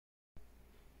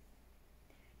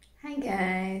Hi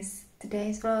guys,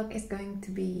 today's vlog is going to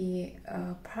be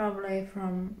probably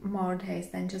from more days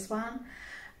than just one,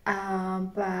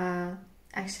 but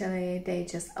actually they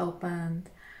just opened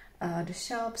the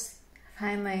shops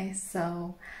finally,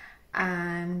 so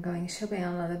I'm going shopping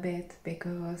a little bit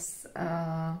because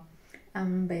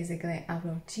I'm basically out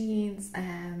of jeans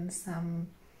and some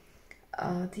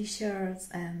t-shirts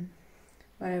and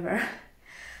whatever.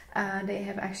 They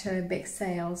have actually big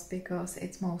sales because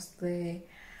it's mostly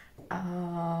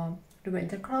the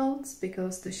winter clothes,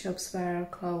 because the shops were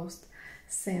closed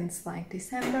since like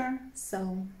December.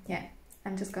 So yeah,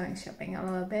 I'm just going shopping a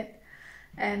little bit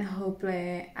and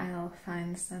hopefully I'll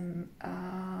find some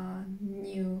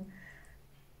new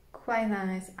quite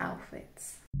nice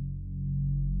outfits.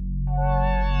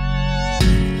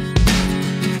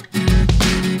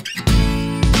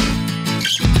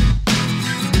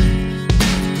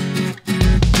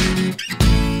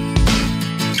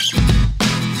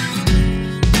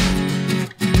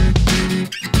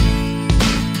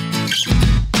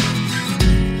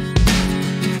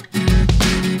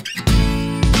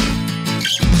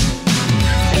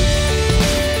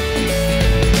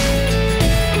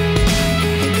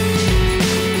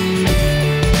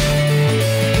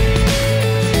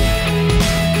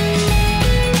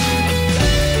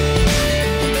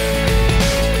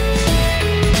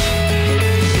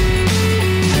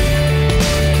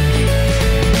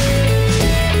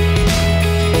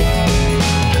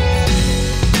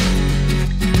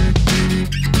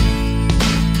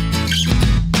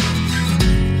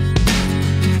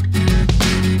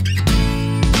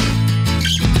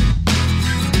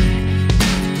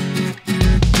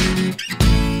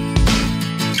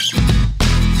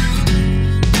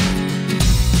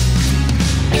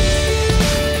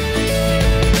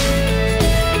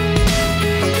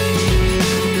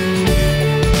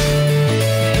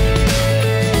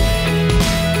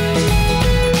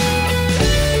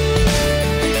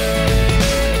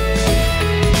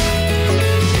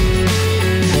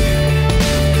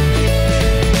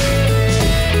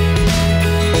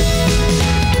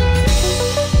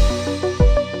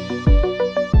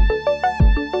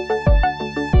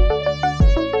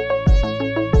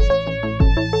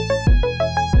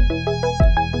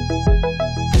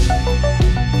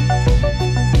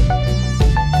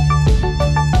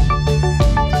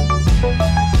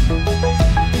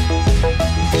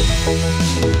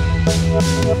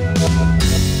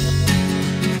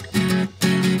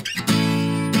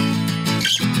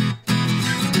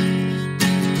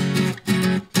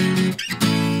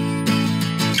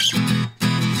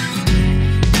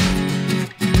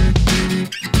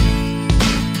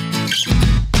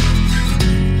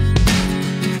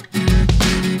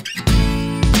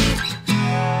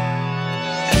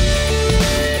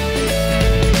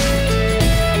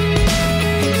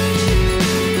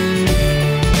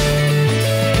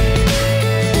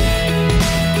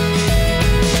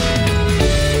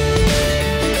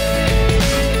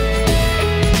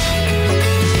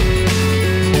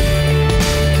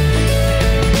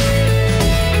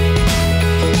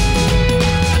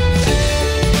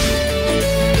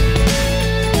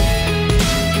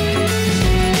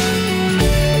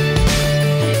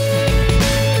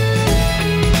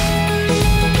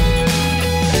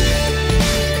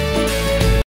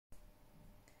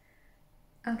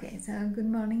 Okay, so good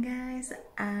morning guys.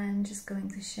 I'm just going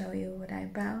to show you what I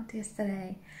bought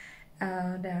yesterday.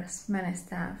 There's many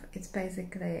stuff. It's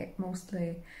basically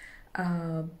mostly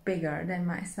bigger than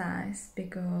my size,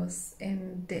 because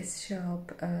in this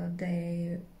shop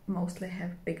they mostly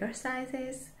have bigger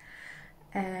sizes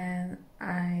and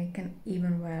I can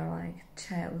even wear like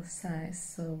child size,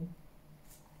 so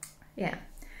yeah,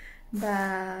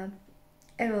 but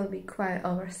it will be quite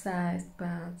oversized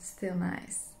but still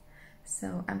nice.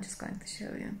 So I'm just going to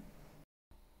show you.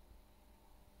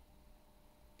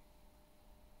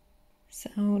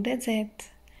 So that's it,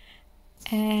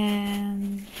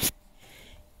 and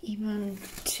even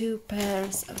two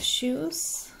pairs of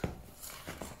shoes,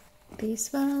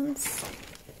 these ones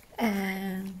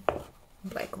and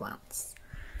black ones.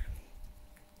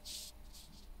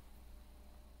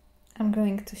 I'm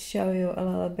going to show you a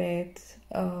little bit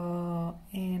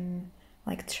in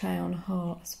like try on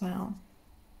haul as well.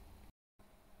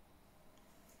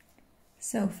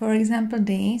 So for example,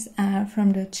 these are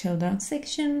from the children's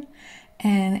section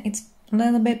and it's a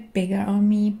little bit bigger on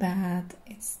me, but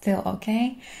it's still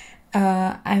okay.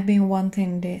 I've been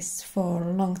wanting this for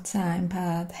a long time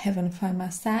but haven't found my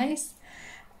size.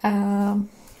 But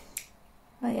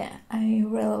yeah, I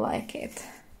really like it.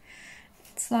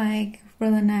 It's like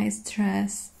really nice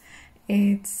dress.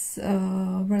 It's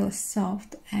really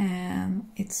soft and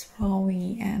it's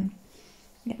flowy and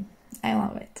Yeah, I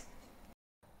love it.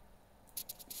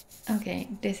 Okay,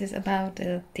 this is about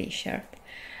the t-shirt.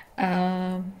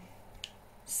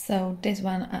 So this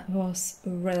one was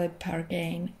really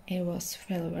bargain. It was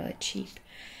really cheap,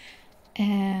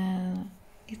 and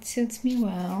it suits me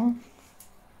well.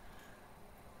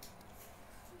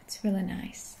 It's really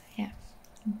nice. Yeah,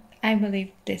 I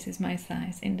believe this is my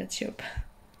size in the shop.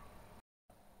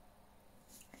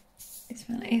 This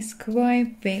one is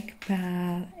quite big,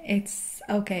 but it's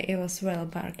okay. It was real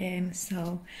bargain,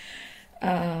 so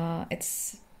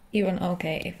it's even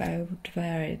okay if I would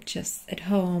wear it just at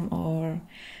home or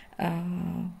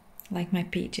like my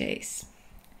PJs.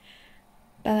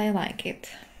 But I like it.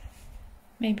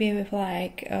 Maybe with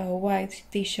like a white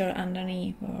t-shirt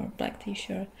underneath or black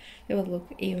t-shirt, it would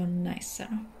look even nicer.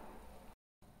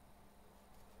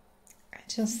 I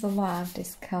just love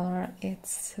this color.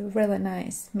 It's really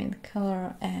nice mint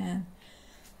color and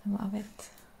I love it.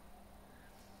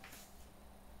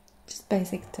 Just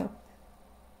basic top.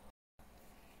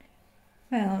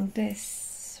 Well,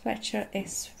 this sweatshirt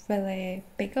is really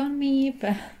big on me,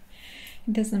 but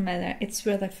it doesn't matter. It's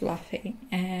really fluffy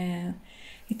and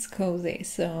it's cozy,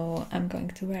 so I'm going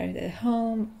to wear it at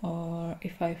home or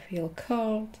if I feel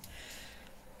cold.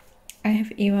 I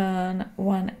have even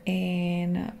one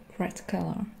in red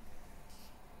color.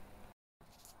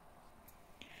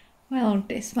 Well,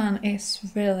 this one is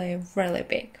really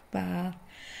big, but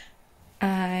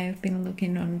I've been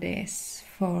looking on this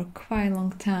for quite a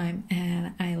long time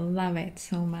and I love it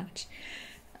so much.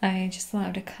 I just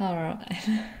love the color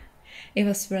and it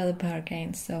was really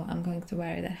bargain, so I'm going to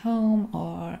wear it at home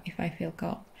or if I feel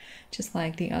cold, just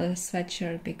like the other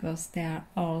sweatshirt, because they are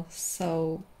all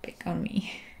so big on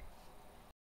me.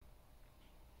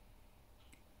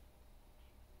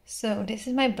 So this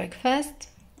is my breakfast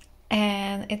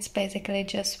and it's basically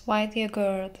just white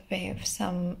yogurt with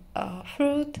some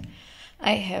fruit.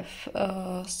 I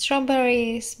have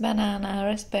strawberries, banana,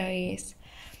 raspberries,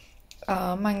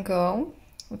 mango,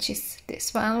 which is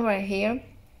this one right here.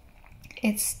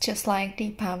 It's just like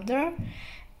the powder,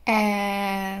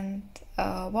 and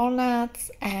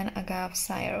walnuts and agave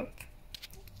syrup.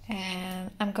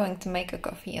 And I'm going to make a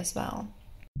coffee as well.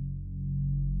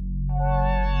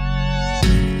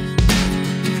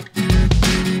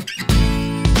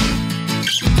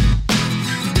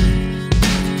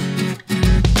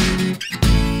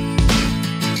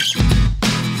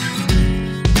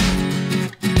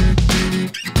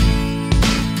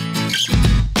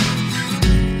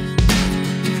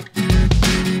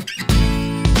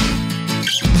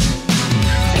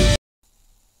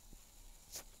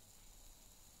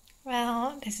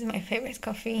 Well, this is my favorite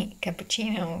coffee,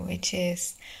 cappuccino, which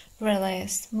is really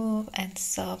smooth and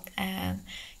soft and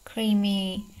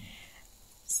creamy.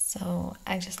 So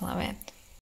I just love it.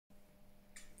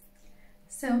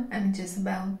 So I'm just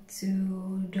about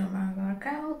to do my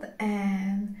workout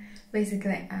and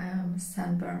basically I'm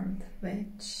sunburned,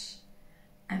 which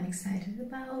I'm excited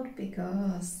about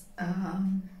because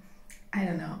I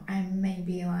don't know, I'm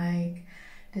maybe like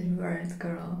the weird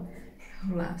girl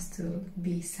who loves to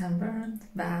be sunburned,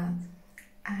 but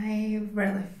I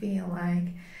really feel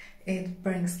like it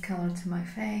brings color to my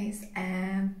face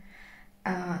and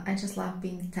I just love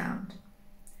being tanned,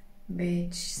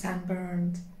 which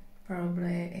sunburned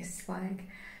probably is like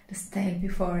the stage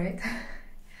before it.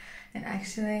 And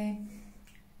actually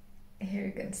here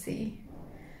you can see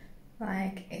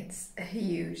like it's a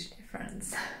huge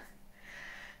difference.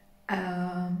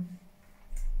 Yeah,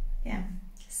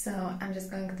 so I'm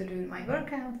just going to do my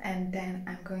workout and then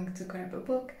I'm going to grab a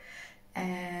book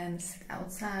and sit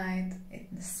outside in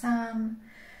the sun,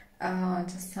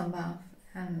 just some bath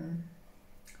and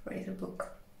read a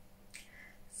book.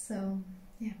 So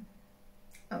yeah.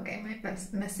 Okay, my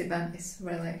messy bun is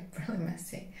really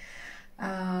messy.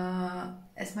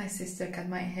 As my sister cut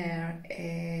my hair,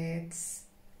 it's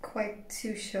quite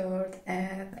too short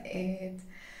and it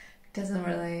doesn't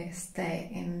really stay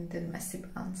in the messy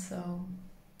bun, so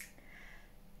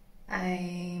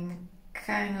I'm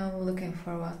kind of looking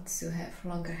forward to have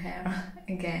longer hair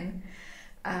again.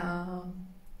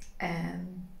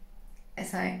 And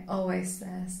as I always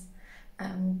says,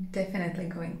 I'm definitely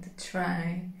going to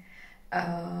try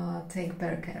take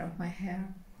better care of my hair.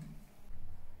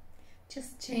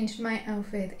 Just changed my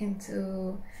outfit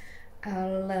into a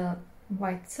little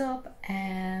white top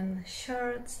and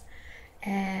shorts,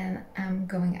 and I'm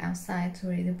going outside to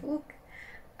read a book.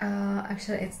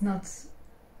 Actually it's not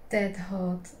that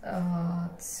hot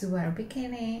to wear a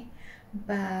bikini,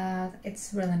 but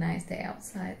it's really nice day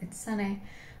outside. It's sunny,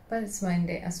 but it's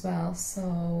windy as well,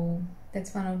 so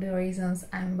that's one of the reasons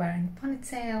I'm wearing a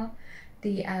ponytail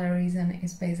The other reason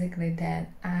is basically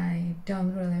that I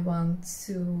don't really want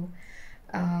to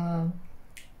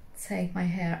take my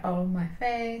hair all over my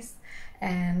face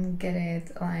and get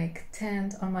it like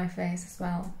tanned on my face as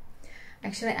well.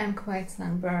 Actually, I'm quite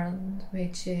sunburned,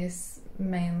 which is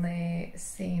mainly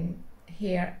seen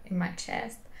here in my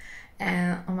chest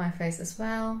and on my face as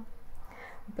well,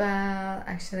 but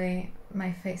actually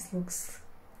my face looks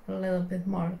a little bit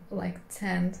more like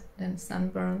tanned than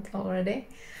sunburned already.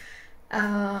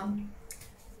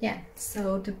 Yeah,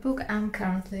 so the book I'm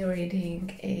currently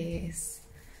reading is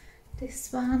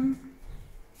this one.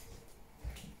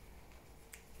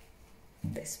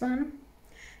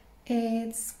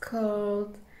 It's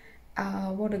called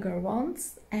What a Girl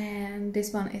Wants, and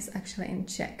this one is actually in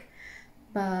Czech,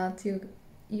 but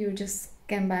you just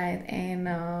can buy it in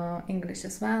English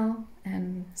as well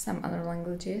and some other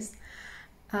languages.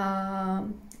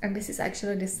 And this is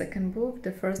actually the second book.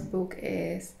 The first book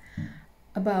is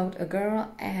about a girl,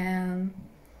 and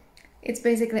it's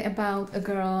basically about a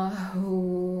girl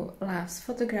who loves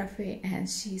photography and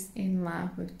she's in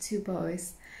love with two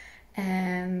boys,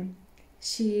 and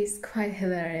she's quite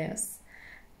hilarious.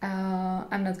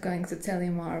 I'm not going to tell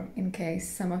you more in case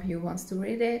some of you wants to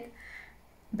read it,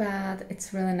 but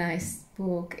it's a really nice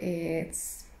book.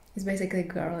 It's basically a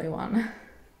girly one.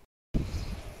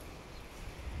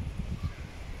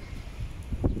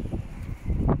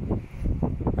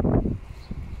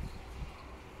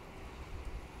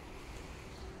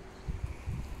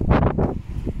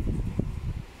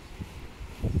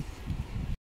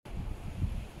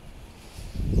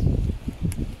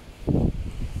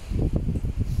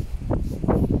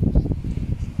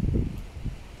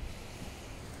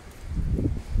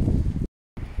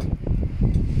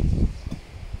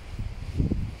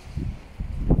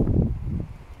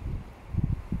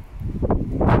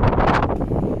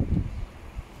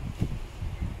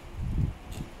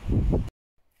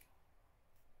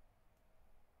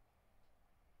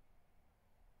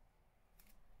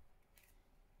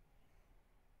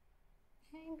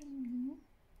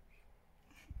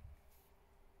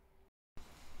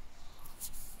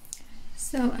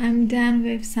 So I'm done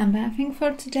with sunbathing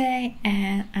for today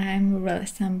and I'm really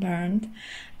sunburned.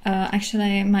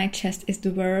 Actually my chest is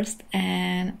the worst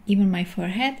and even my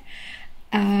forehead.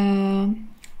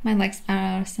 My legs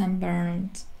are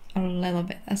sunburned a little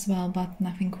bit as well, but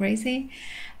nothing crazy.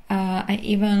 I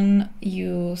even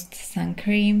used sun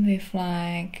cream with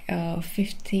like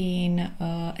 15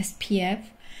 SPF.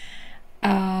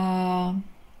 And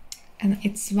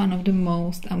it's one of the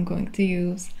most I'm going to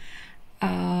use.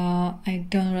 I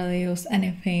don't really use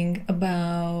anything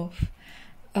above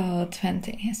 20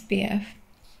 SPF,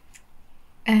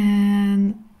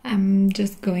 and I'm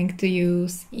just going to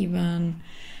use even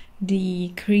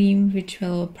the cream which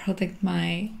will protect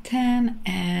my tan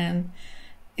and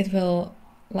it will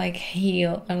like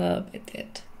heal a little bit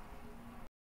it.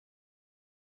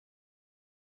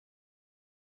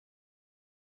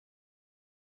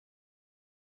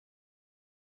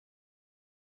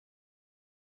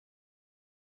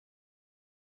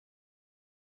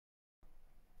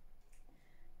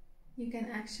 You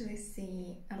can actually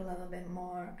see a little bit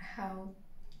more how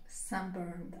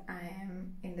sunburned I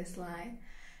am in this light,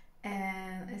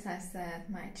 and as I said,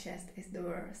 my chest is the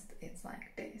worst. It's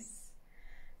like this,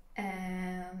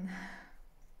 and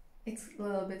it's a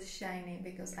little bit shiny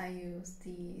because I use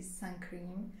the sun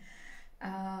cream.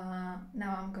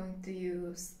 Now I'm going to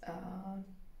use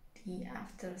the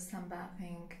after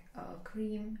sunbathing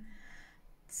cream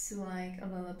to like a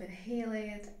little bit heal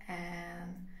it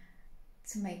and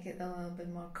to make it a little bit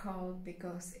more cold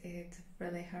because it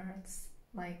really hurts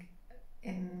like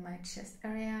in my chest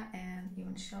area and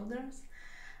even shoulders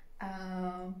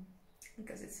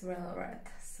because it's really red.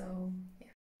 So yeah,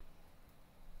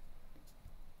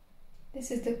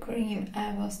 this is the cream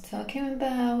I was talking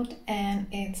about, and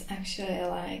it's actually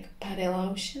like body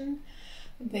lotion,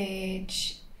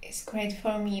 which is great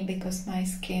for me because my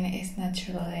skin is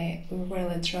naturally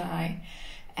really dry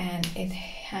and it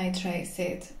hydrates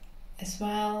it as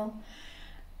well.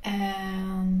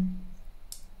 And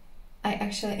I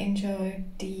actually enjoy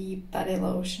the body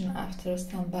lotion after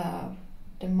sunbath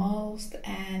the most,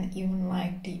 and even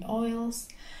like the oils.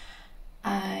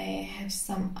 I have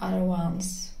some other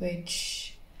ones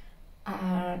which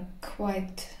are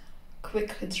quite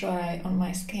quickly dry on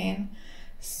my skin,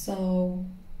 so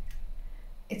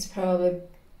it's probably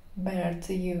better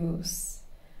to use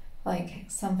like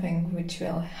something which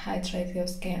will hydrate your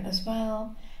skin as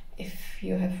well if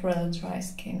you have really dry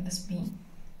skin as me.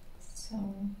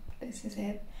 So this is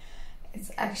it.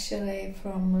 It's actually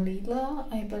from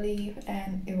Lidl, I believe,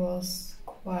 and it was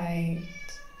quite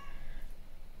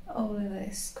Oh, Lily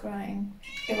is crying.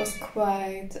 It was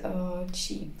quite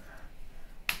cheap.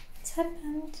 What's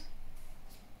happened?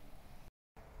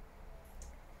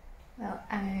 Well,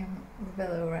 I'm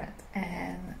really red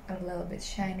and a little bit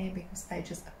shiny because I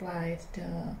just applied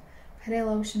the body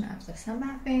lotion after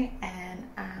sunbathing, and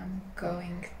I'm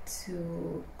going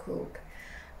to cook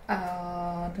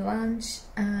the lunch.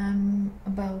 I'm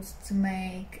about to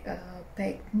make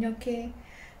baked gnocchi,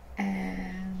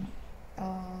 and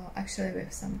actually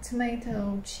with some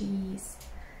tomato, cheese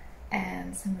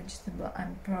and some vegetable.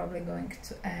 I'm probably going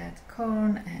to add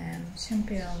corn and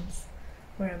champignons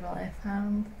wherever I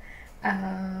found.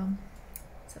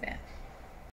 So yeah.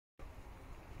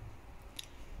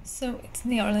 So it's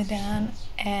nearly done,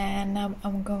 and now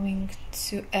I'm going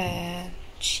to add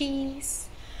cheese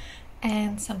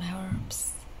and some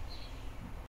herbs.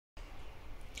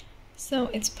 So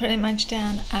it's pretty much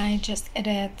done. I just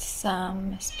added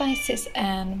some spices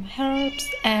and herbs,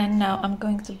 and now I'm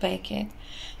going to bake it.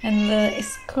 And Lily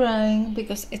is crying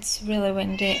because it's really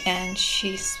windy and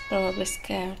she's probably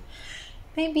scared.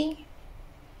 Maybe.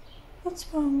 What's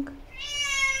wrong?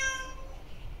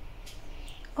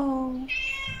 Oh.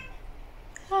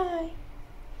 Hi.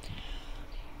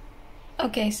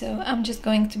 Okay, so I'm just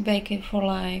going to bake it for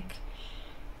like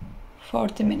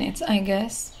 40 minutes, I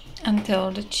guess,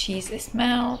 until the cheese is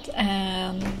melted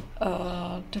and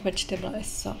the vegetable is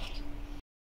soft.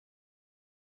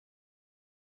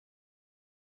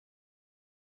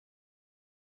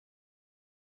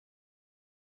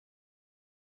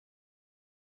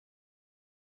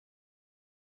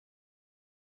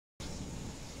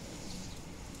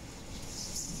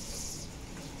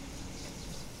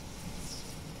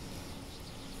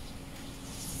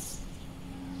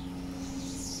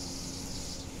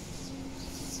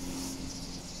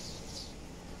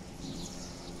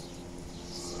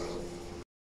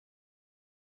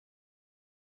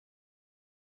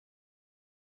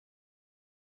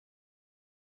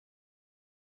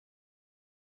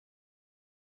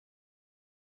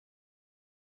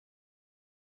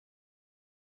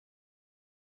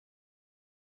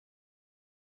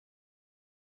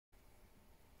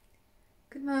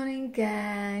 Good morning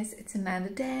guys, it's another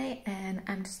day and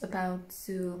I'm just about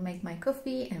to make my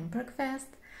coffee and breakfast.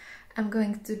 I'm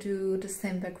going to do the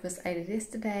same breakfast I did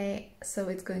yesterday, so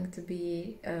it's going to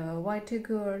be white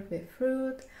yogurt with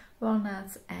fruit,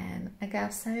 walnuts and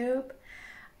agave syrup.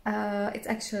 It's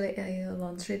actually a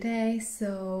laundry day,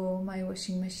 so my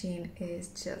washing machine is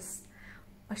just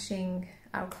washing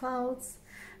our clothes.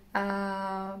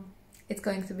 It's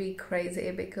going to be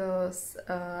crazy because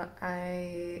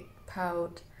I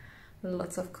bought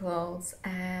lots of clothes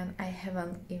and I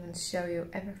haven't even shown you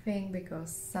everything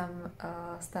because some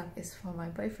stuff is for my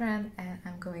boyfriend and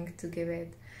I'm going to give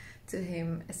it to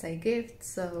him as a gift.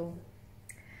 So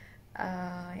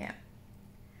yeah,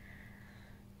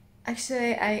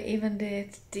 actually I even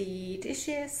did the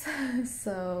dishes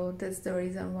so that's the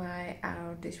reason why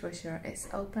our dishwasher is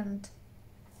opened.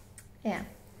 Yeah,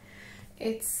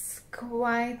 it's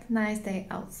quite nice day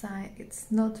outside.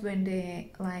 It's not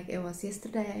windy like it was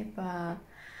yesterday, but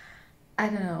I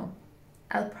don't know,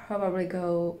 I'll probably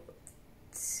go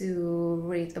to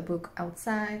read a book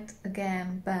outside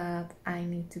again, but I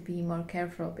need to be more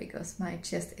careful because my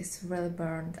chest is really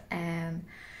burned and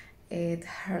it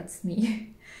hurts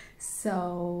me.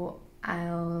 So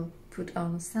I'll put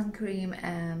on sun cream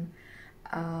and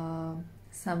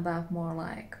sunbath more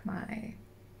like my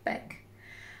back.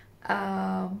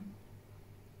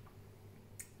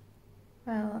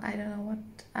 Well, I don't know what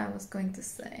I was going to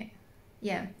say.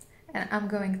 Yeah, and I'm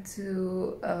going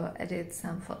to edit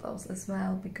some photos as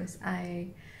well because I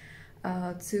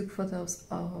took photos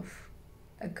of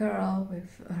a girl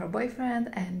with her boyfriend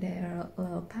and their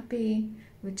little puppy,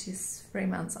 which is 3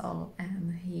 months old,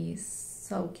 and he's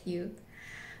so cute.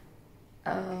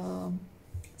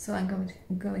 So I'm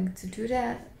going to do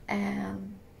that,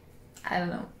 and I don't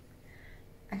know.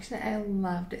 Actually, I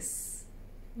love this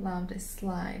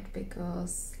slide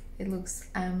because it looks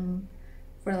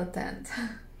really tanned.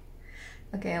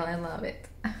 Okay, I love it.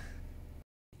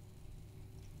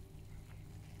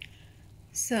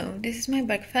 So this is my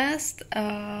breakfast,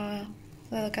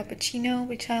 little cappuccino,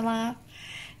 which I love,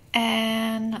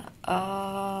 and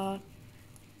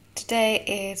today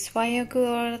it's white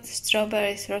yogurt,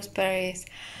 strawberries, raspberries,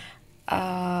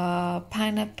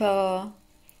 pineapple,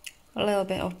 a little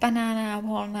bit of banana,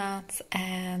 walnuts,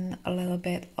 and a little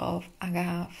bit of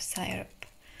agave syrup.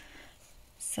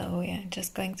 So yeah,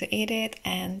 just going to eat it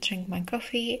and drink my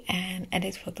coffee and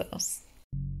edit photos.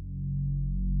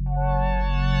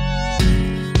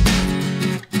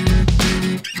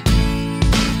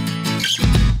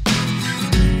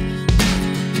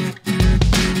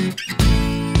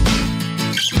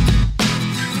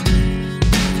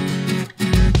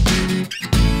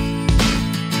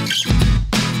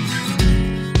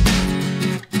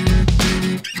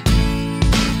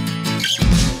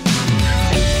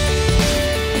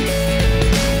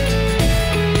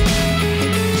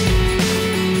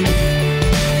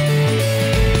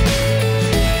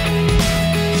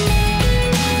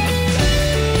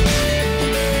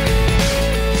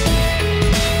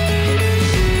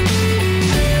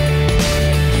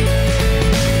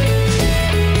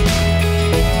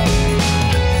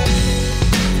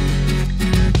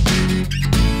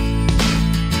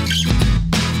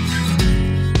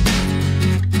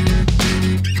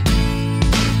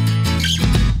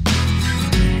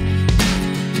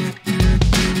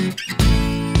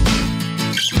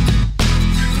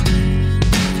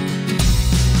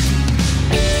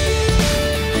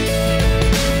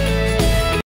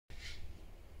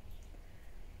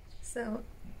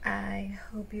 I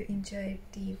hope you enjoyed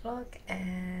the vlog,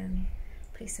 and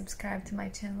please subscribe to my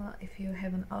channel if you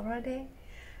haven't already,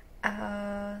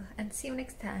 and see you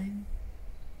next time.